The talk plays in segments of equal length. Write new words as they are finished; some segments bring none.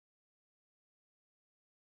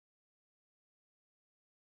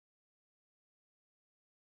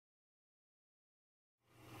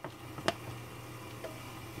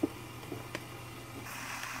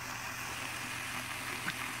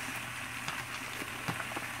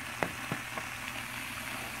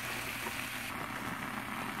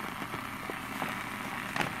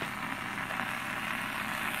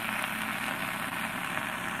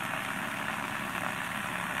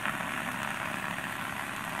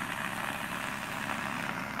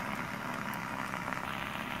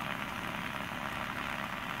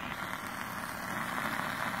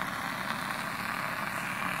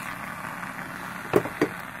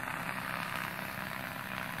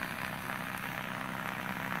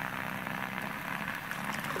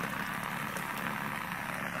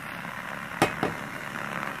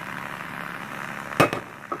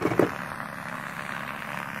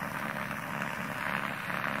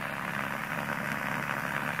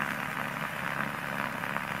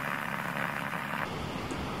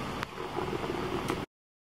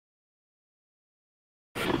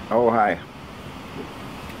Oh, hi.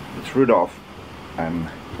 It's Rudolf. I'm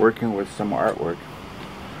working with some artwork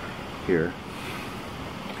here.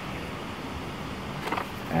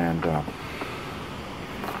 And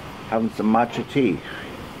having some matcha tea.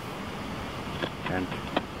 And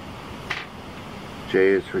J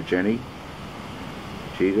is for Jenny,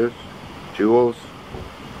 Jesus, Jules,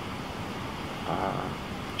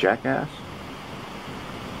 Jackass,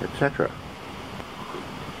 etc.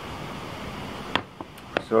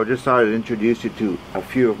 So I just thought I'd introduce you to a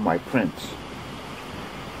few of my prints.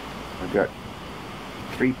 I've got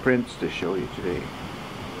 3 prints to show you today.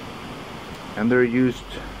 And they're used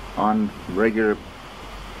on regular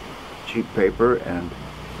cheap paper and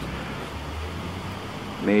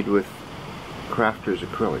made with crafter's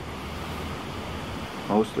acrylic.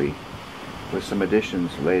 Mostly, with some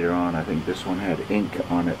additions later on. I think this one had ink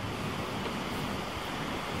on it.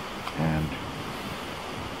 And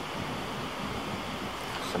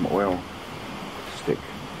some oil stick.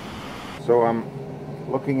 So I'm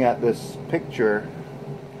looking at this picture.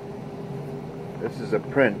 This is a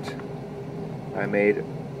print I made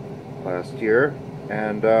last year,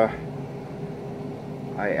 and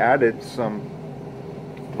I added some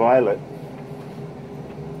violet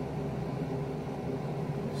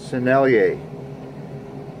Sennelier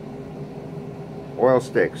oil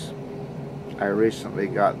sticks. I recently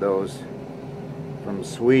got those from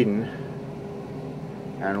Sweden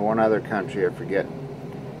and one other country, I forget.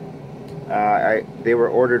 They were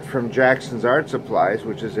ordered from Jackson's Art Supplies,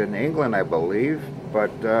 which is in England, I believe,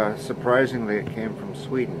 but surprisingly it came from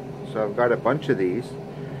Sweden. So I've got a bunch of these.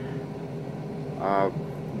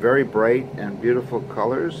 Very bright and beautiful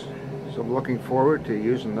colors. So I'm looking forward to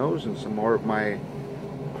using those in some more of my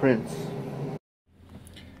prints.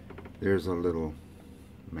 There's a little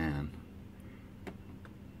man.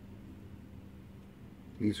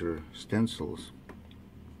 These are stencils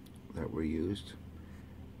that were used to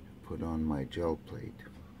put on my gel plate.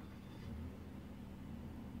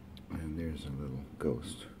 And there's a little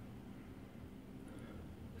ghost.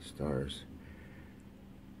 Stars.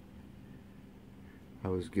 I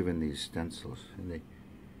was given these stencils and they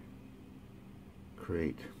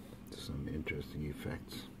create some interesting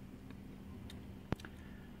effects.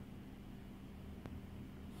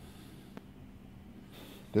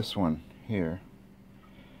 This one here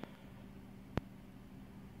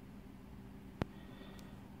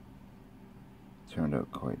turned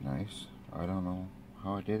out quite nice. I don't know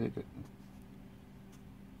how I did it.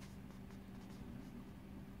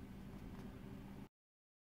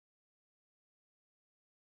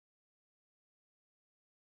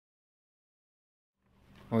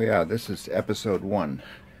 Oh yeah, this is episode 1.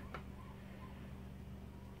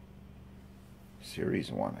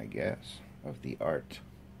 Series 1, I guess, of the art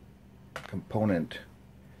component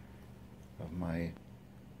of my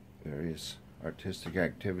various artistic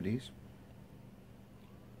activities.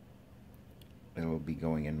 It'll be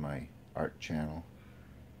going in my art channel.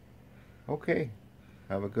 Okay,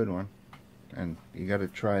 have a good one. And you gotta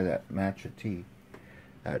try that matcha tea.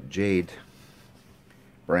 That Jade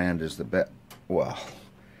brand is the best. Well,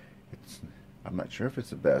 I'm not sure if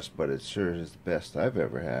it's the best, but it sure is the best I've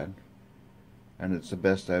ever had. And it's the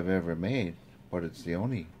best I've ever made, but it's the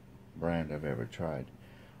only brand I've ever tried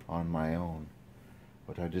on my own.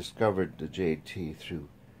 But I discovered the Jade tea through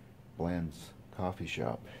Blend's coffee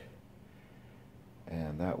shop.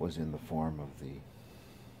 And that was in the form of the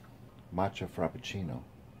matcha frappuccino,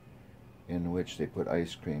 in which they put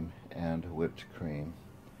ice cream and whipped cream,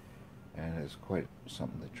 and it's quite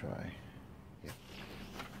something to try. Yeah.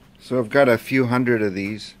 So I've got a few hundred of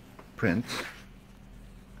these prints.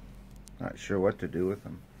 Not sure what to do with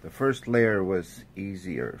them. The first layer was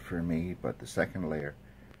easier for me, but the second layer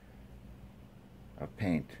of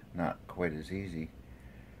paint not quite as easy.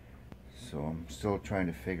 So I'm still trying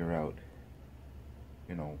to figure out,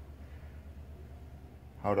 you know,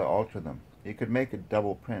 how to alter them. You could make a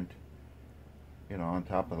double print, you know, on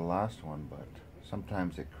top of the last one, but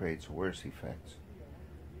sometimes it creates worse effects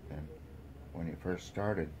than when you first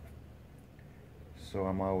started. So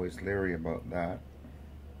I'm always leery about that.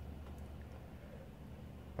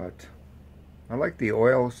 But I like the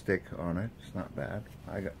oil stick on it. It's not bad.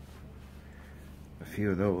 I got a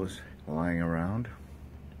few of those lying around.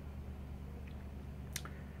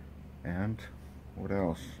 And what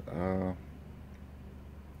else?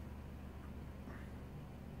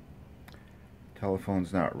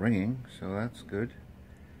 Telephone's not ringing, so that's good.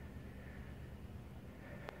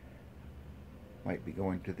 Might be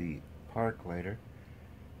going to the park later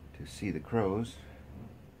to see the crows.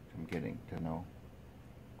 I'm getting to know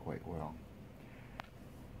quite well.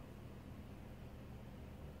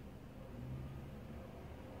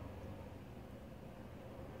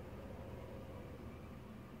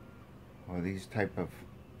 these type of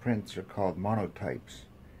prints are called monotypes.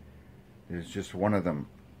 There's just one of them,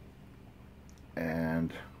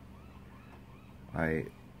 and I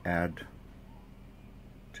add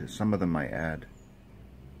to some of them, I add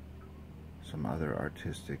some other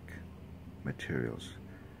artistic materials.